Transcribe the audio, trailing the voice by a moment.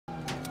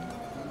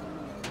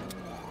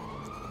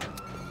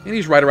And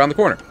he's right around the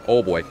corner.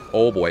 Oh boy,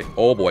 oh boy,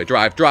 oh boy.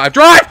 Drive, drive,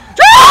 drive!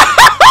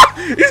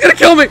 Drive! He's gonna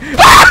kill me!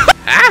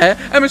 Hi,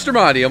 I'm Mr.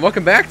 Monty, and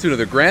welcome back to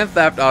another Grand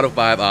Theft Auto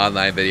 5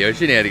 online video,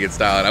 Shenanigans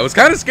style. And I was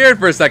kind of scared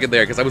for a second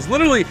there, because I was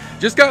literally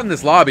just got in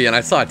this lobby, and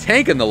I saw a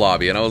tank in the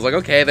lobby, and I was like,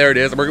 okay, there it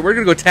is. We're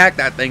gonna go attack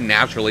that thing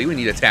naturally. We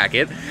need to attack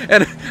it.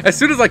 And as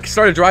soon as I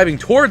started driving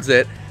towards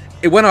it,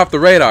 it went off the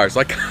radar,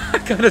 so I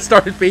kind of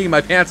started peeing my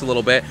pants a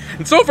little bit.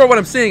 And so far what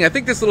I'm seeing, I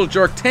think this little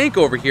jerk tank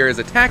over here is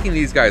attacking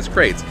these guys'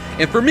 crates.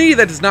 And for me,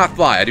 that does not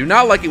fly. I do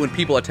not like it when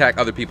people attack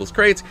other people's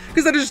crates,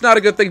 because that is just not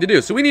a good thing to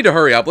do. So we need to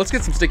hurry up. Let's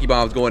get some sticky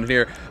bombs going in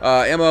here.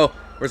 Ammo.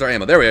 Where's our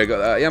ammo? There we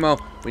go. Ammo.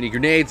 We need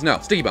grenades. No,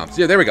 sticky bombs.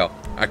 Yeah, there we go.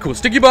 All right, cool.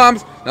 Sticky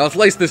bombs. Now let's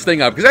lace this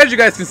thing up, because as you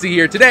guys can see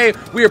here, today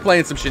we are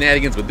playing some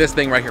shenanigans with this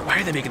thing right here.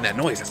 Why are they making that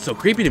noise? That's so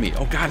creepy to me.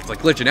 Oh god, it's like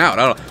glitching out.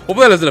 I don't know.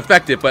 Hopefully that doesn't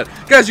affect it, but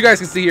guys, you guys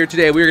can see here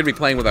today, we're going to be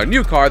playing with our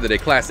new car, the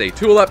Declasse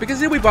Tulip,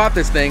 because we bought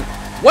this thing.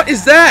 What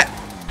is that?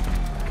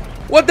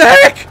 What the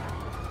heck?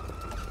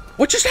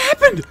 What just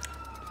happened?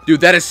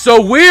 Dude, that is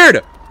so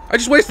weird. I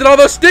just wasted all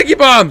those sticky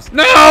bombs.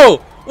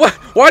 No! What?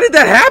 Why did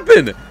that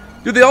happen?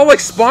 Dude, they all like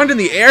spawned in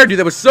the air, dude.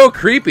 That was so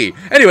creepy.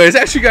 Anyways,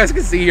 as you guys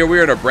can see here,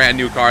 we're in a brand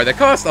new car that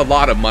costs a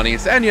lot of money.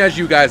 And as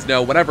you guys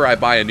know, whenever I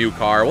buy a new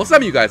car, well, some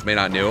of you guys may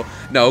not know,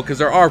 because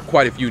there are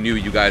quite a few new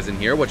you guys in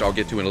here, which I'll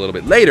get to in a little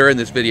bit later in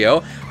this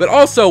video. But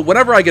also,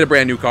 whenever I get a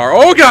brand new car,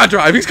 oh god,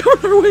 drive, he's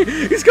coming our way.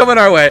 He's coming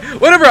our way.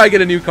 Whenever I get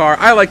a new car,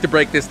 I like to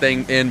break this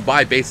thing in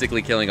by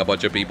basically killing a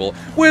bunch of people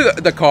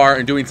with the car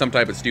and doing some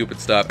type of stupid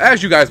stuff,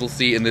 as you guys will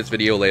see in this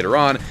video later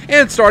on,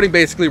 and starting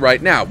basically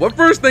right now. But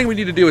first thing we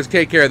need to do is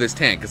take care of this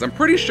tank, because I'm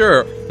pretty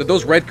sure that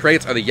those red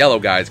crates are the yellow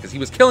guys, because he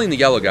was killing the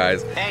yellow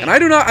guys, and I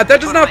do not, that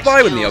does not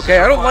fly with me, okay?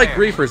 I don't like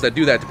griefers that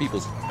do that to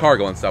people's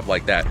cargo and stuff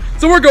like that.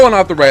 So we're going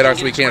off the radar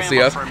so he can't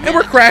see us, and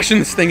we're crashing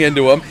this thing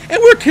into him,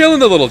 and we're killing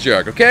the little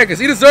jerk, okay? Because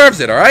he deserves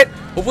it, alright?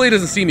 Hopefully he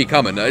doesn't see me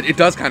coming. It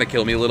does kind of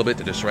kill me a little bit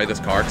to destroy this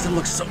car, because it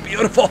looks so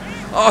beautiful.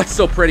 Oh, it's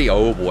so pretty.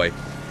 Oh boy.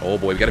 Oh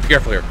boy, we gotta be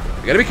careful here.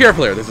 We gotta be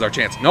careful here. This is our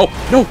chance. No,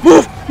 no,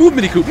 move! Move,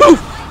 Mini Coop, move!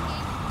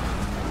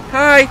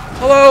 Hi,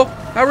 hello,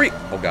 how are you?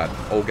 Oh god,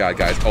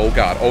 guys. Oh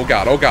god, oh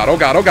god, oh god, oh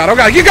god, oh god, oh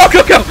god. You go!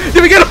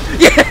 Did we get him?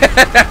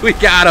 Yeah, we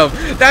got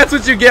him. That's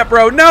what you get,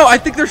 bro. No, I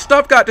think their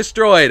stuff got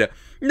destroyed.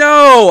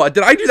 No,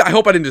 did I do that? I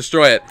hope I didn't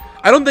destroy it.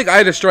 I don't think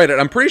I destroyed it.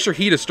 I'm pretty sure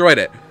he destroyed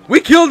it. We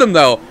killed him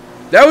though.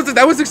 That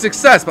was a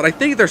success, but I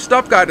think their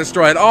stuff got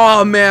destroyed.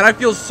 Oh man, I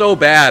feel so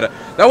bad.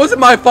 That wasn't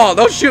my fault.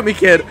 Don't shoot me,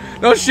 kid.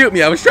 Don't shoot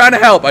me. I was trying to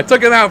help. I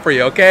took him out for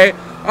you, okay?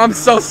 I'm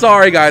so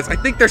sorry, guys. I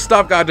think their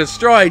stuff got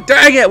destroyed.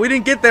 Dang it, we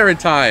didn't get there in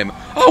time.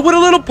 Oh, what a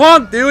little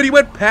punk, dude. He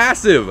went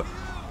passive.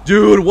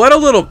 Dude, what a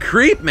little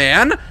creep,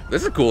 man.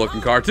 This is a cool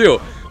looking car too.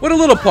 What a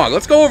little punk.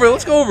 Let's go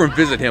over and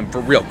visit him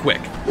for real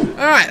quick.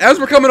 Alright, as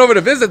we're coming over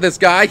to visit this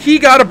guy, he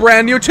got a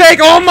brand new tank.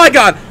 Oh my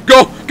god.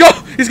 Go.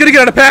 He's gonna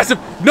get out of passive.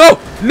 No.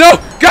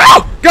 Go.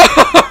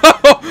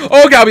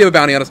 Oh god, we have a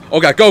bounty on us. Oh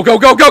god, go.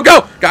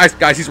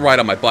 Guys, he's right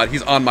on my butt.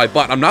 He's on my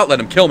butt. I'm not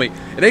letting him kill me.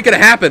 It ain't gonna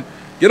happen.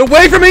 Get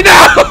away from me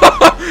now.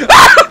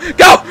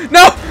 Go.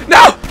 No.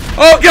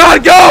 Oh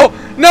god, go.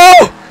 No.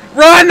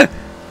 Run.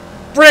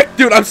 Frick,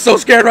 dude, I'm so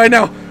scared right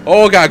now.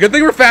 Oh god, good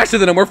thing we're faster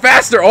than him. We're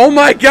faster. Oh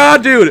my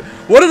god, dude.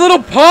 What a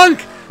little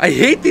punk. I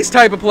hate these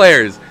type of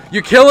players.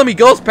 You kill him, he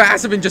goes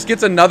passive and just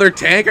gets another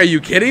tank. Are you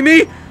kidding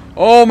me?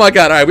 Oh my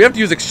god. Alright, we have to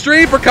use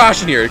extreme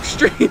precaution here.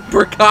 Extreme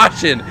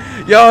precaution.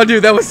 Yo,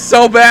 dude, that was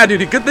so bad,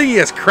 dude. Good thing he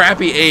has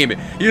crappy aim.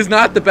 He is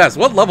not the best.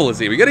 What level is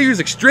he? We gotta use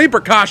extreme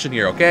precaution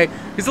here, okay?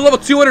 He's a level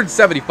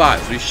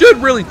 275, so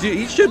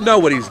he should know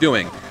what he's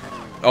doing.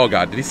 Oh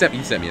god, did he sent me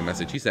a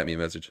message? He sent me a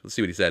message. Let's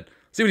see what he said.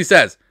 See what he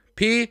says.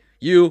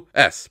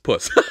 P-U-S.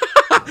 Puss.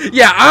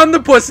 Yeah, I'm the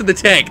puss in the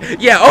tank.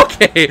 Yeah,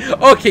 okay,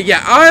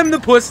 yeah, I'm the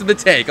puss in the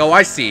tank. Oh,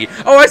 I see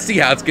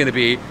how it's gonna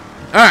be.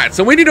 Alright,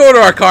 so we need to order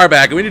our car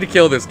back, and we need to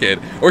kill this kid.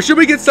 Or should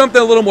we get something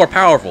a little more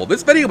powerful?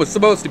 This video was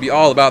supposed to be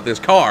all about this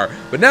car,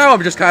 but now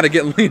I'm just kind of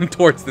getting leaning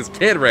towards this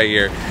kid right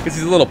here, because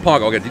he's a little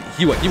punk. Okay,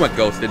 he went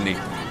ghost, didn't he?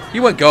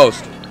 He went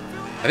ghost.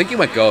 I think he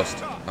went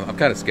ghost. I'm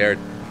kind of scared.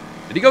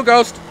 Did he go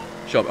ghost?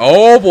 Show me.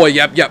 Oh boy,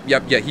 yep, yeah,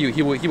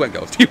 he went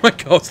ghost. He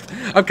went ghost.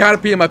 I'm kind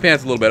of peeing my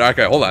pants a little bit.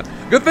 Okay, hold on.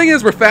 Good thing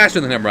is we're faster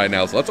than him right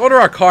now, so let's order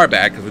our car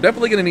back, because we're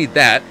definitely going to need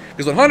that,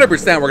 because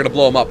 100% we're going to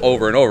blow him up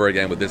over and over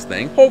again with this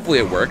thing. Hopefully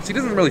it works. He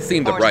doesn't really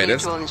seem the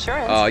brightest.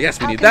 Yes,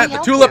 we need that. The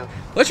Tulip.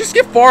 Let's just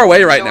get far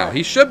away right now.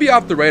 He should be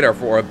off the radar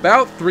for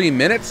about 3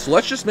 minutes, so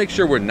let's just make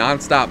sure we're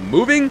non-stop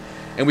moving,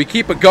 and we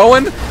keep it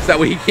going so that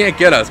way he can't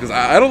get us, because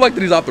I don't like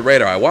that he's off the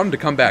radar. I want him to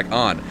come back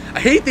on. I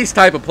hate these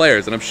type of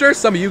players, and I'm sure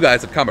some of you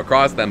guys have come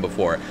across them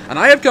before, and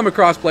I have come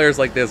across players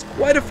like this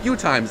quite a few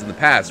times in the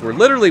past, where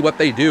literally what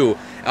they do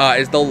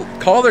is they'll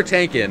call their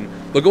tank in,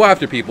 they'll go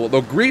after people,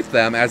 they'll grief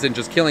them, as in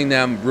just killing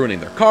them, ruining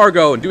their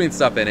cargo, and doing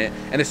stuff in it,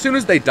 and as soon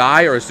as they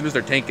die, or as soon as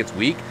their tank gets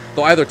weak,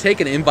 they'll either take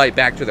an invite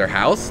back to their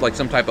house, like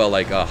some type of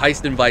like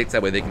heist invites,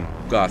 that way they can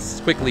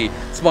quickly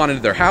spawn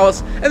into their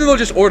house, and then they'll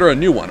just order a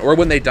new one. Or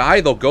when they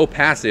die, they'll go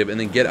passive and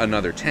then get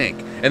another tank,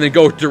 and then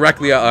go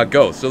directly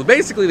ghost. So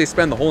basically they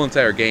spend the whole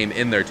entire game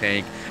in their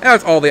tank, and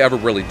that's all they ever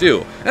really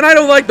do. And I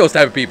don't like those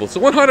type of people, so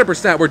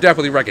 100% we're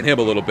definitely wrecking him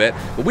a little bit,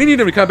 but we need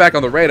him to come back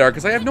on the radar,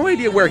 because I have no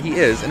idea where he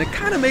is, and it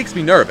kind of makes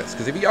me nervous,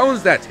 because if he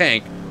owns that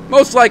tank,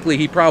 most likely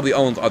he probably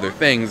owns other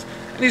things,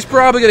 and he's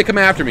probably going to come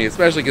after me,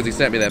 especially because he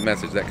sent me that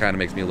message. That kind of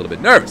makes me a little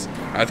bit nervous. All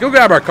right, let's go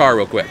grab our car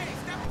real quick.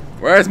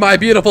 Where's my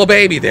beautiful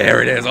baby?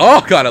 There it is.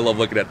 Oh, God, I love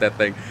looking at that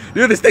thing.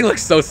 Dude, this thing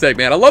looks so sick,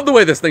 man. I love the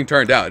way this thing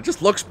turned out. It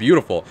just looks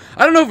beautiful.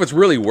 I don't know if it's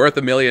really worth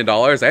 $1 million.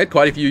 I had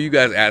quite a few of you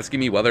guys asking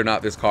me whether or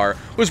not this car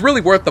was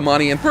really worth the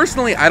money, and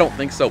personally, I don't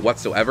think so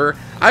whatsoever.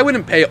 I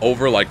wouldn't pay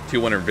over like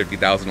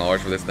 $250,000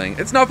 for this thing.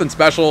 It's nothing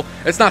special.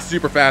 It's not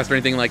super fast or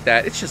anything like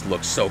that. It just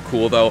looks so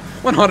cool, though.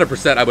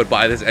 100% I would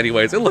buy this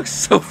anyways. It looks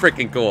so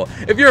freaking cool.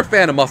 If you're a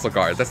fan of muscle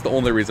cars, that's the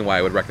only reason why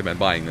I would recommend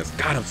buying this.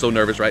 God, I'm so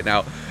nervous right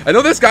now. I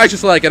know this guy's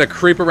just like gonna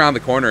creep around the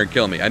corner and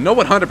kill me. I know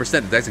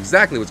 100% that's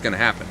exactly what's gonna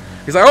happen.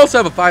 Because I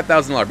also have a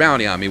 $5,000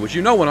 bounty on me, which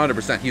you know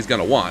 100% he's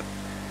gonna want.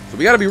 So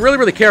we gotta be really,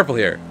 really careful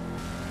here.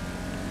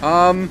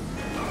 Guys?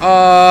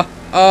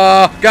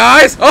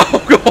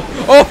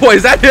 Oh boy,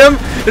 is that him?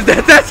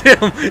 That's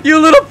him? You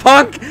little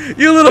punk!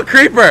 You little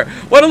creeper!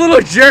 What a little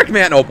jerk,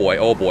 man! Oh boy,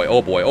 oh boy,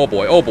 oh boy, oh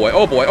boy, oh boy,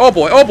 oh boy, oh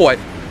boy, oh boy!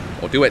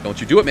 Don't do it, don't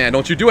you do it, man,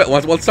 don't you do it!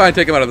 Let's try and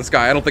take him out of the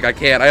sky. I don't think I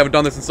can. I haven't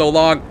done this in so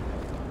long.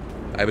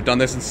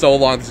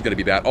 This is gonna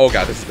be bad. Oh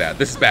god, this is bad.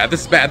 This is bad.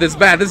 This is bad. This is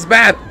bad. This is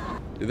bad.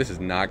 Dude, this is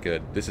not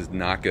good. This is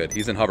not good.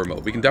 He's in hover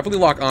mode. We can definitely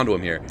lock onto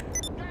him here.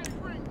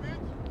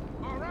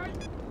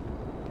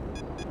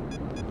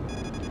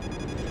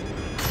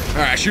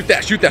 Alright, shoot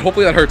that. Shoot that.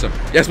 Hopefully that hurts him.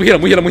 Yes, we hit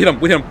him. We hit him. We hit him.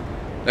 We hit him.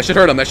 That should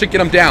hurt him. That should get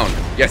him down.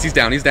 Yes, he's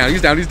down. He's down.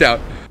 He's down. He's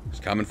down. He's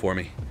coming for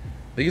me.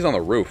 I think he's on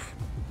the roof.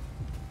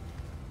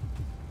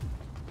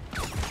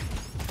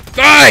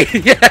 Die!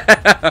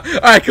 Yeah!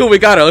 Alright, cool, we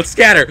got it. Let's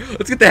scatter.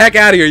 Let's get the heck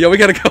out of here. Yo, we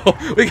gotta go.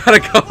 We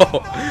gotta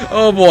go.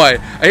 Oh boy.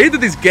 I hate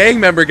that these gang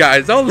member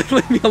guys don't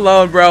leave me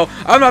alone, bro.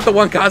 I'm not the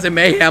one causing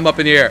mayhem up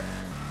in here.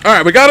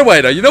 Alright, we got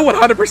away though. You know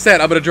 100%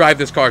 I'm gonna drive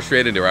this car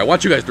straight into her. I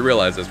want you guys to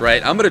realize this,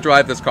 right? I'm gonna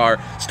drive this car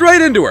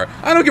straight into her.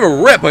 I don't give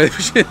a rip if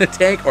she's in the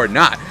tank or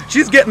not.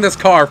 She's getting this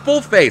car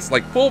full face,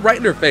 like full right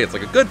in her face,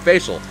 like a good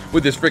facial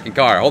with this freaking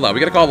car. Hold on,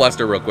 we gotta call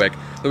Lester real quick.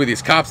 Look at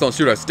these cops don't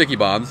shoot our sticky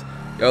bombs.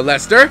 Yo,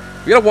 Lester,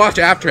 we gotta watch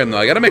after him though.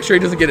 I gotta make sure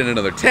he doesn't get in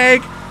another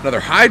tank, another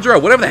Hydra,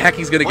 whatever the heck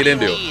he's gonna get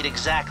into. What do you need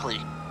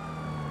exactly?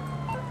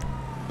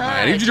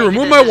 I need you to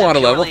remove my water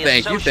level.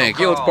 Thank you, thank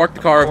you. Let's park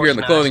the car over here in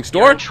the clothing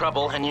store.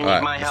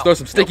 Alright, let's throw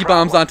some sticky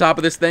bombs on top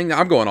of this thing.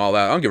 I'm going all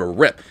out. I don't give a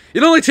rip.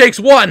 It only takes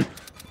one.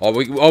 Oh,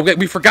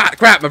 we forgot.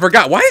 Crap, I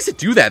forgot. Why does it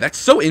do that? That's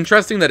so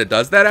interesting that it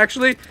does that,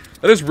 actually.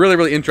 That is really,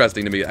 really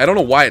interesting to me. I don't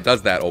know why it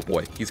does that. Oh,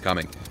 boy. He's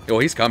coming. Oh,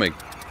 he's coming.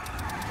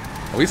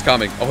 Oh, he's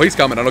coming. Oh, he's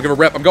coming. I don't give a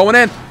rip. I'm going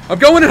in. I'm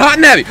going in hot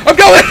and heavy. I'm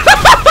going.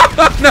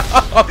 No.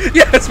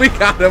 Yes, we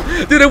got him.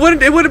 Dude, it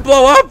wouldn't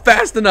blow up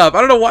fast enough. I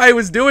don't know why it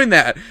was doing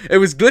that. It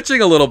was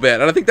glitching a little bit.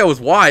 And I think that was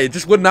why. It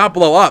just would not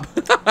blow up.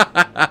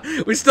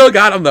 We still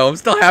got him, though. I'm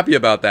still happy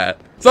about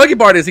that. The lucky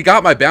part is he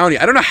got my bounty.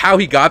 I don't know how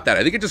he got that.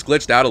 I think it just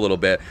glitched out a little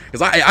bit.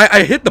 Because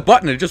I hit the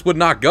button and it just would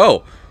not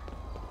go.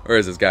 Where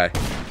is this guy?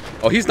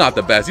 Oh, he's not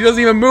the best. He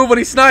doesn't even move when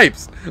he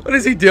snipes. What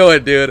is he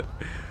doing, dude?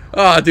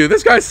 Oh, dude,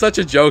 this guy's such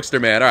a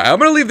jokester, man. All right, I'm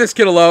going to leave this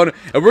kid alone,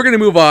 and we're going to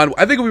move on.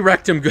 I think we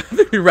wrecked him good. I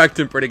think we wrecked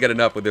him pretty good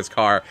enough with this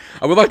car.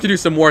 I would like to do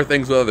some more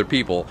things with other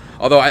people.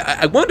 Although,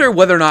 I wonder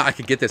whether or not I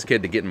could get this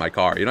kid to get in my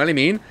car. You know what I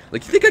mean?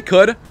 Like, you think I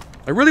could?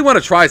 I really want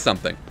to try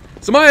something.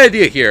 So my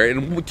idea here,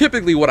 and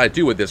typically what I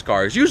do with this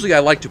car, is usually I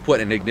like to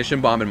put an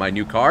ignition bomb in my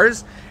new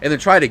cars, and then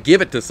try to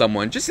give it to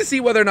someone just to see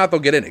whether or not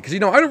they'll get in it. Because, you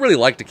know, I don't really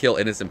like to kill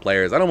innocent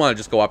players. I don't want to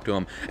just go up to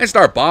them and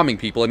start bombing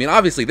people. I mean,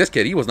 obviously, this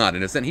kid, he was not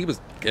innocent. He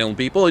was killing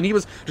people, and he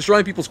was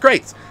destroying people's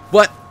crates.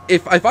 But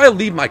if I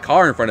leave my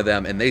car in front of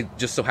them, and they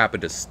just so happen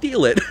to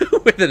steal it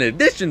with an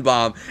ignition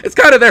bomb, it's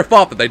kind of their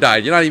fault that they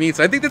died, you know what I mean?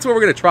 So I think that's what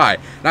we're going to try.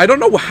 Now, I don't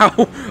know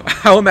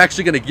how I'm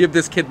actually going to give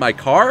this kid my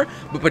car,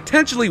 but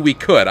potentially we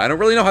could. I don't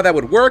really know how that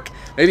would work.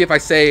 Maybe if I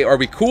say, are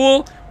we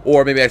cool?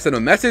 Or maybe I send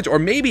him a message, or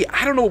maybe,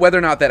 I don't know whether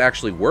or not that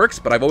actually works,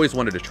 but I've always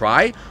wanted to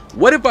try.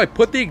 What if I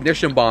put the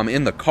ignition bomb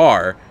in the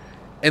car,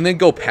 and then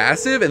go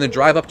passive, and then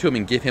drive up to him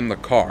and give him the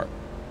car?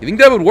 You think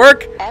that would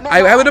work?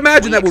 I would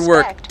imagine that would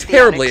work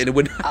terribly, and it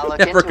would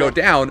never go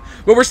down.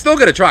 But we're still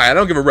gonna try. I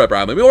don't give a rip.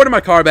 Right? We order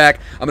my car back.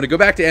 I'm gonna go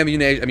back to the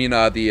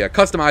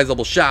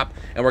customizable shop,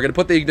 and we're gonna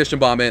put the ignition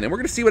bomb in, and we're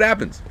gonna see what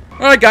happens.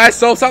 All right, guys.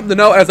 So something to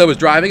note as I was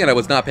driving and I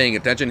was not paying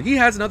attention. He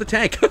has another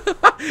tank.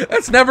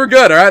 That's never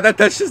good. All right,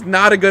 that's just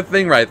not a good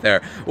thing right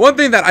there. One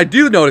thing that I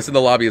do notice in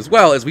the lobby as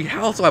well is we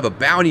also have a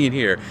bounty in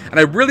here, and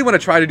I really want to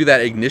try to do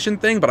that ignition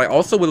thing, but I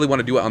also really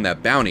want to do it on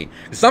that bounty.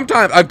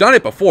 Sometimes I've done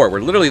it before,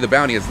 where literally the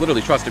bounty has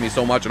literally trusted me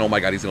so much, and oh my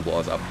god, he's gonna blow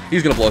us up.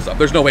 He's gonna blow us up.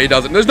 There's no way he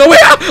doesn't. There's no way.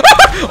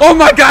 Oh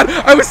my god,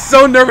 I was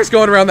so nervous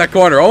going around that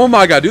corner. Oh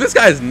my god, dude, this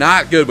guy is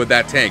not good with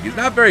that tank. He's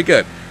not very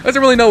good.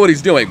 Doesn't really know what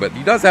he's doing, but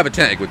he does have a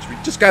tank, which we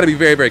just got to be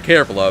very, very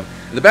careful of.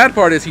 And the bad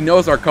part is he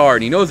knows our car,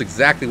 and he knows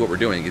exactly what we're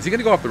doing. Is he going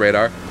to go off the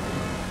radar?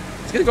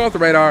 He's going to go off the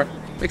radar.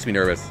 Makes me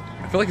nervous.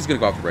 I feel like he's going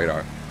to go off the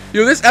radar. You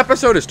know, this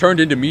episode has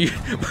turned into me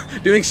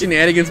doing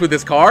shenanigans with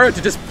this car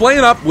to just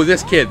playing up with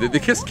this kid,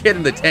 this kid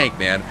in the tank,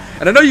 man.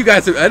 And I know you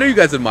guys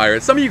admire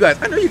it. Some of you guys,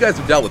 I know you guys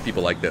have dealt with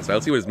people like this.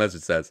 Let's see what his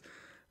message says.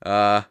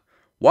 Why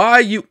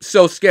are you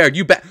so scared?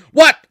 You bet.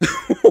 What?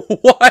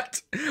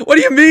 What? What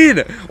do you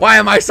mean? Why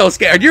am I so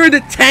scared? You're in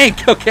a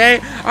tank,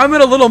 okay? I'm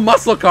in a little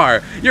muscle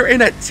car. You're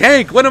in a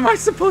tank. What am I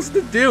supposed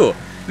to do?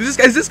 Is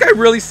this guy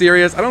really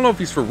serious? I don't know if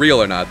he's for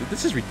real or not.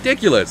 This is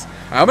ridiculous.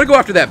 Right, I'm gonna go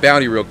after that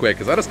bounty real quick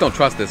because I just don't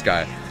trust this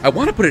guy. I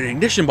want to put an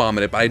ignition bomb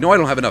in it, but I know I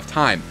don't have enough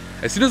time.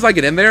 As soon as I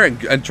get in there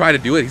and try to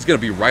do it, he's gonna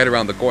be right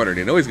around the corner, and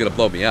I know he's gonna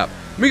blow me up.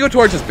 Let me go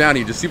towards this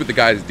bounty and just see what the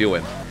guy's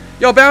doing.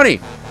 Yo, bounty!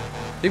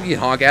 Think we can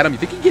honk at him? You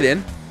think he can get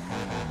in?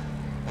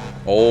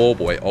 Oh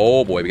boy,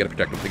 we gotta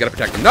protect him. We gotta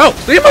protect him. No!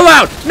 Leave him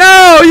alone!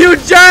 No, you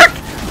jerk!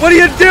 What are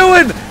you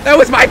doing? That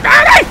was my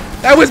bounty!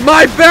 That was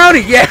my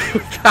bounty! Yeah,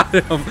 we got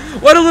him.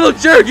 What a little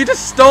jerk. You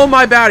just stole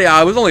my bounty.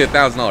 It was only a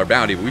 $1,000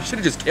 bounty, but we should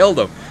have just killed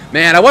him.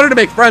 Man, I wanted to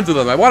make friends with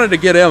him. I wanted to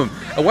get him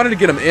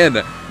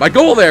in. My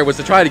goal there was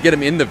to try to get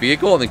him in the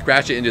vehicle and then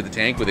crash it into the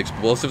tank with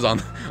explosives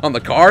on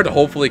the car to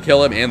hopefully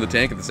kill him and the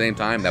tank at the same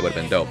time. That would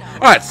have been dope.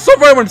 Alright, so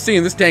far what I'm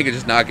seeing, this tank is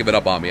just not giving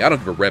up on me. I don't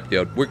give a rip,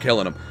 dude. We're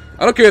killing him.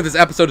 I don't care if this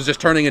episode is just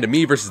turning into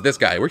me versus this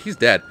guy. He's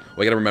dead.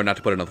 We gotta remember not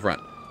to put it on the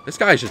front. This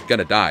guy is just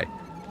gonna die.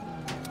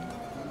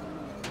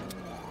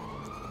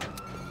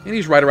 And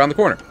he's right around the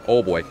corner.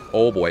 Oh boy.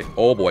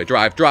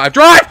 Drive!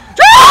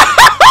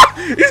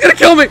 He's gonna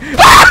kill me!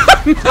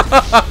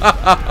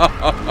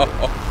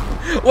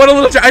 What a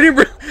little... I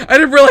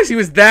didn't realize he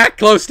was that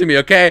close to me,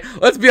 okay?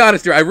 Let's be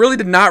honest here. I really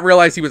did not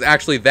realize he was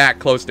actually that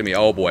close to me.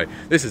 Oh boy.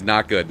 This is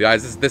not good,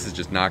 guys. This is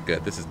just not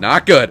good. This is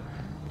not good.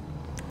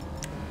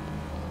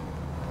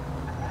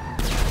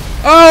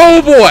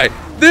 Oh boy!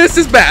 This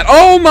is bad.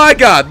 Oh my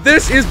god,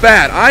 this is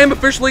bad. I am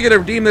officially going to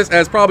redeem this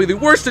as probably the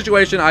worst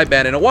situation I've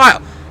been in a while.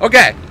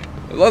 Okay,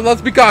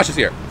 let's be cautious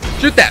here.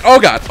 Shoot that. Oh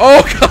god.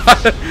 Oh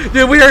god.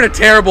 Dude, we are in a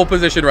terrible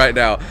position right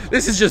now.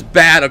 This is just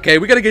bad, okay?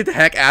 We got to get the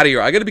heck out of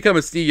here. I got to become a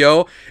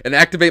CEO and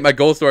activate my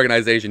ghost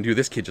organization. Dude,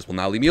 this kid just will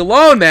not leave me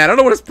alone, man. I don't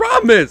know what his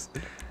problem is.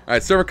 All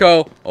right,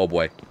 Serverco. Oh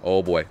boy.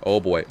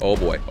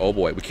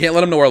 We can't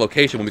let him know our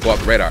location when we go off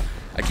the radar.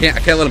 I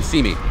can't let him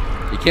see me.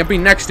 He can't be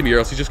next to me or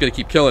else he's just going to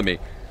keep killing me.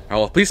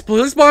 Oh, please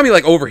spawn me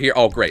like over here.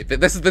 Oh, great.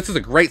 This is a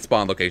great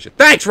spawn location.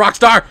 Thanks,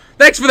 Rockstar.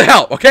 Thanks for the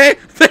help, okay?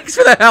 Thanks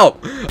for the help.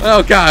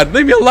 Oh, God.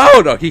 Leave me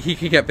alone. Oh, he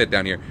can't fit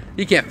down here.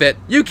 He can't fit.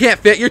 You can't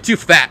fit. You're too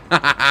fat.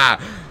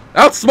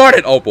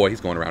 Outsmarted. Oh, boy.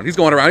 He's going around. He's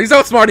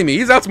outsmarting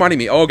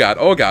me. Oh, God.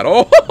 Oh.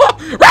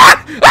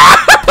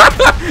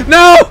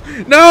 No.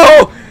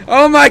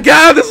 Oh, my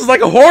God. This is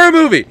like a horror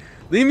movie.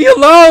 Leave me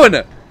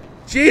alone.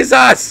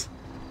 Jesus.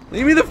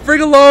 Leave me the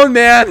frig alone,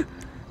 man.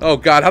 Oh,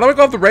 God. How do I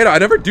go off the radar? I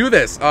never do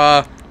this.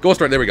 Ghost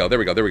right. There we go.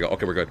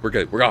 Okay, we're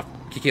good. We're off.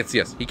 He can't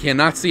see us. He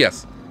cannot see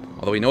us.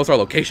 Although he knows our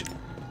location.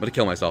 I'm gonna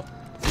kill myself.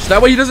 So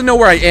that way he doesn't know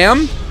where I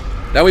am.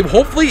 That way,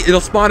 hopefully,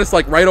 it'll spawn us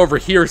like right over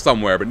here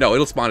somewhere. But no,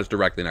 it'll spawn us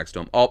directly next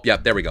to him. Oh, yeah,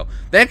 there we go.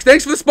 Thanks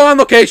for the spawn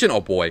location.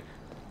 Oh, boy.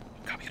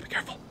 God, we gotta be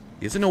careful.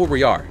 He doesn't know where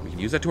we are. We can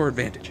use that to our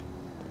advantage.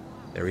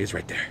 There he is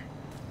right there.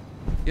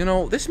 You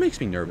know, this makes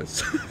me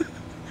nervous.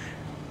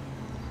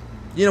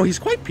 You know, he's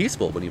quite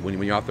peaceful when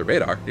you're off the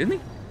radar, isn't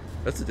he?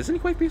 Isn't he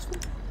quite peaceful?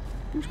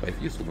 He's quite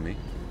useful to me.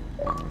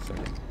 Hold on 1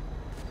 second.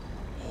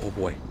 Oh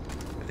boy.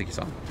 I think he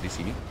saw me. Did he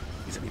see me?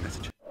 He sent me a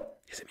message.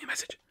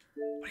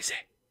 What did he say?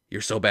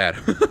 You're so bad.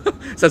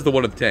 Says the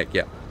one in the tank,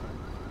 yeah.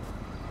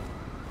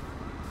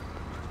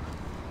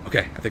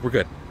 Okay, I think we're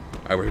good.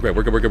 Alright,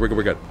 we're good. We're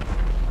good.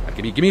 Right,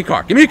 give me a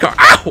car.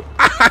 Ow!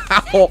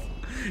 Ow!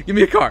 Give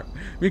me a car.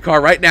 Give me a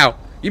car right now.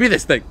 Give me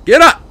this thing.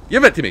 Get up!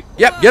 Give it to me.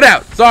 Yep, get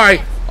out.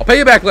 Sorry. I'll pay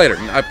you back later.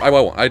 I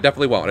won't. I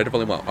definitely won't.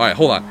 Alright,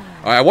 hold on.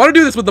 Alright, I want to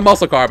do this with the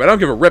muscle car, but I don't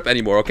give a rip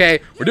anymore, okay?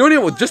 We're doing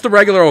it with just a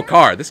regular old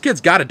car. This kid's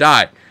gotta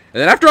die.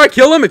 And then after I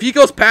kill him, if he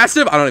goes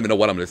passive, I don't even know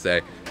what I'm gonna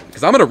say.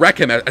 Because I'm gonna wreck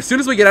him. As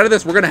soon as we get out of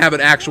this, we're gonna have an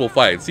actual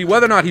fight. See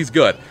whether or not he's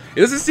good. It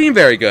doesn't seem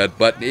very good,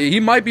 but he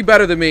might be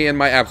better than me and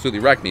might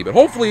absolutely wreck me. But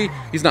hopefully,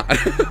 he's not.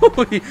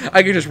 Hopefully,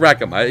 I can just wreck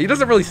him. He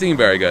doesn't really seem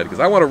very good, because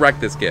I want to wreck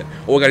this kid.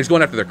 Oh, God, he's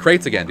going after the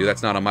crates again, dude.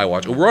 That's not on my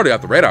watch. Oh, we're already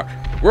off the radar.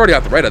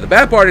 The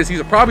bad part is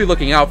he's probably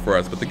looking out for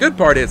us, but the good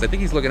part is I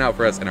think he's looking out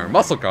for us in our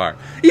muscle car.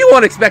 You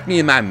won't expect me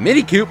in my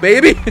mini coupe,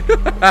 baby.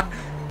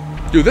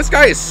 Dude, this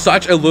guy is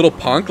such a little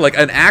punk, like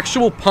an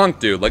actual punk,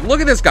 dude. Like, look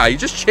at this guy.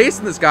 He's just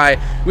chasing this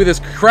guy with his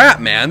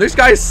crap, man. This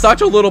guy is such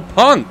a little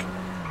punk.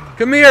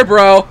 Come here,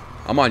 bro.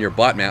 I'm on your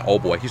butt, man. Oh,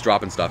 boy. He's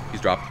dropping stuff.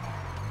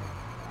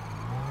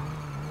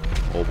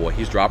 Oh, boy.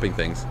 He's dropping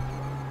things.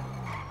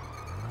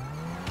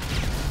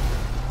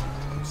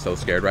 I'm so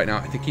scared right now.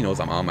 I think he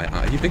knows I'm on my...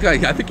 I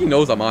think he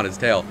knows I'm on his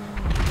tail.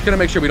 Just gonna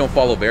make sure we don't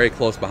follow very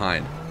close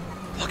behind.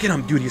 Look at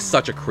him, dude. He's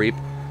such a creep.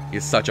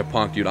 He's such a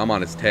punk, dude. I'm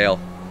on his tail.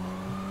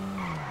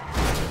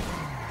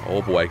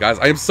 Oh boy, guys,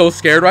 I am so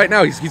scared right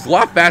now. He's a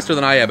lot faster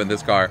than I am in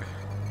this car.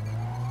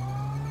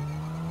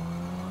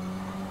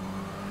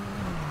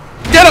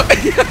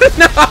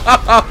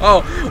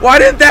 No! Why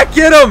didn't that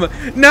get him?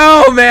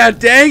 No, man,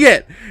 dang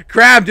it.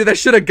 Crab, dude, that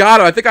should have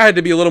got him. I think I had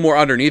to be a little more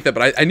underneath it,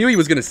 but I knew he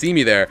was going to see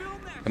me there.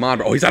 Come on,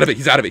 bro. Oh, he's out of it.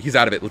 He's out of it. He's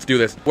out of it. Let's do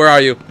this. Where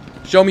are you?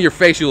 Show me your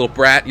face, you little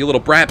brat. You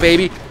little brat,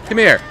 baby. Come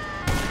here.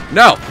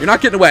 No, you're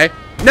not getting away.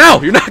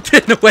 No, you're not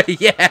getting away.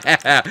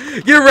 Yeah.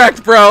 Get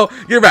wrecked, bro.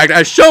 Get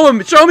wrecked. Show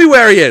me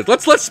where he is.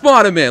 Let's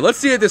spawn him in. Let's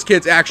see if this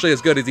kid's actually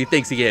as good as he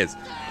thinks he is.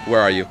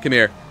 Where are you? Come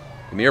here.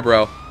 Come here,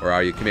 bro. Where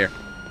are you? Come here.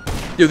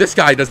 Dude, this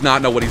guy does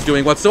not know what he's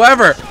doing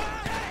whatsoever.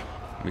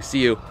 Let me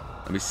see you.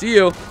 Let me see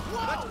you.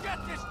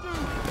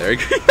 There he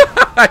goes.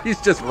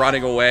 He's just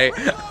running away.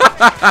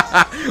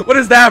 What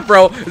is that,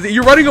 bro? Is it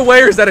you running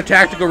away or is that a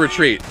tactical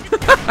retreat?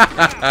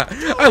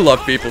 I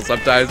love people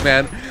sometimes,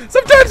 man.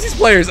 Sometimes these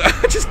players,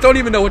 I just don't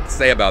even know what to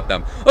say about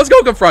them. Let's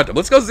go confront him.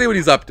 Let's go see what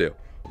he's up to.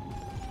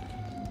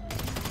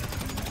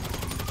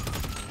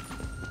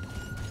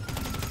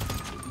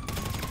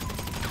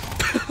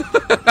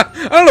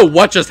 I don't know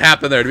what just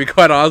happened there, to be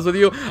quite honest with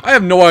you. I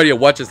have no idea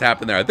what just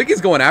happened there. I think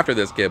he's going after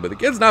this kid, but the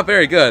kid's not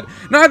very good.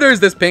 Neither is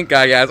this pink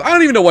guy, guys. I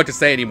don't even know what to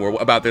say anymore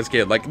about this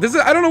kid. Like, this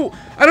is, I don't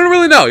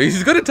really know.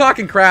 He's good at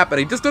talking crap, and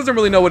he just doesn't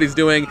really know what he's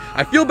doing.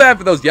 I feel bad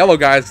for those yellow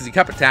guys because he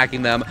kept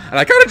attacking them, and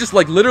I kind of just,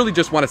 like, literally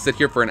just want to sit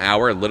here for an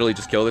hour and literally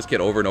just kill this kid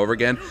over and over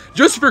again,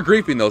 just for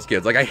griefing those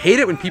kids. Like, I hate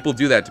it when people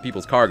do that to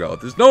people's cargo.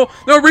 There's no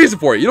reason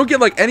for it. You don't get,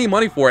 like, any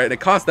money for it, and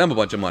it costs them a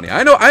bunch of money.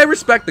 I know, I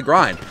respect the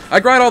grind.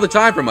 I grind all the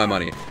time for my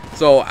money.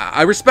 So,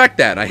 I respect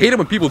that. I hate it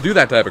when people do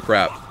that type of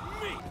crap.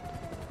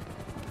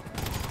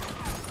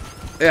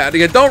 Yeah,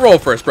 don't roll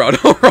first, bro.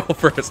 Don't roll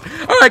first.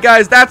 Alright,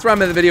 guys, that's where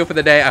I'm in the video for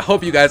the day. I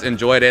hope you guys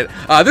enjoyed it.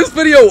 This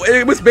video,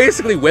 it was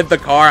basically with the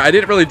car. I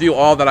didn't really do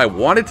all that I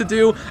wanted to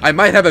do. I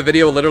might have a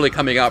video literally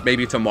coming out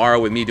maybe tomorrow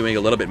with me doing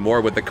a little bit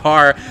more with the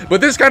car. But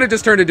this kind of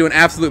just turned into an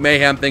absolute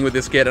mayhem thing with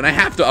this kid, and I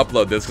have to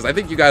upload this because I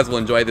think you guys will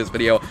enjoy this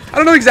video. I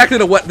don't know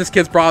exactly what this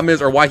kid's problem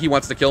is or why he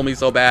wants to kill me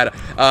so bad.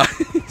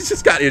 He's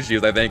just got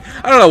issues, I think.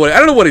 I don't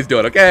know what he's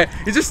doing, okay?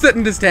 He's just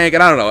sitting in his tank,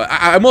 and I don't know.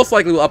 I most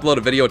likely will upload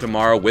a video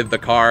tomorrow with the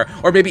car,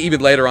 or maybe even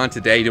later on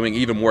today doing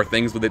even more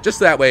things with it, just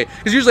that way,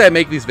 because usually I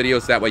make these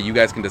videos so that way you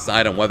guys can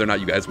decide on whether or not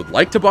you guys would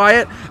like to buy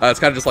it. It's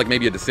kind of just like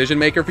maybe a decision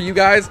maker for you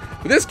guys.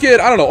 With this kid,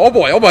 I don't know. Oh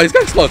boy, he's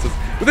got explosives.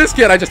 With this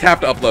kid, I just have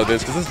to upload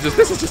this because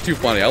this is just too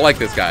funny. I like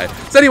this guy.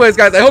 So anyways,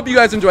 guys, I hope you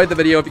guys enjoyed the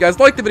video. If you guys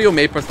liked the video,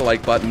 may press the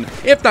like button.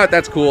 If not,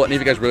 that's cool. And if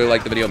you guys really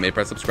like the video, may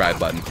press subscribe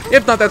button.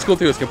 If not, that's cool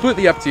too. It's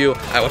completely up to you.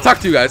 I will talk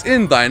to you guys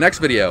in the next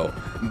video.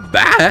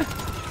 Bye.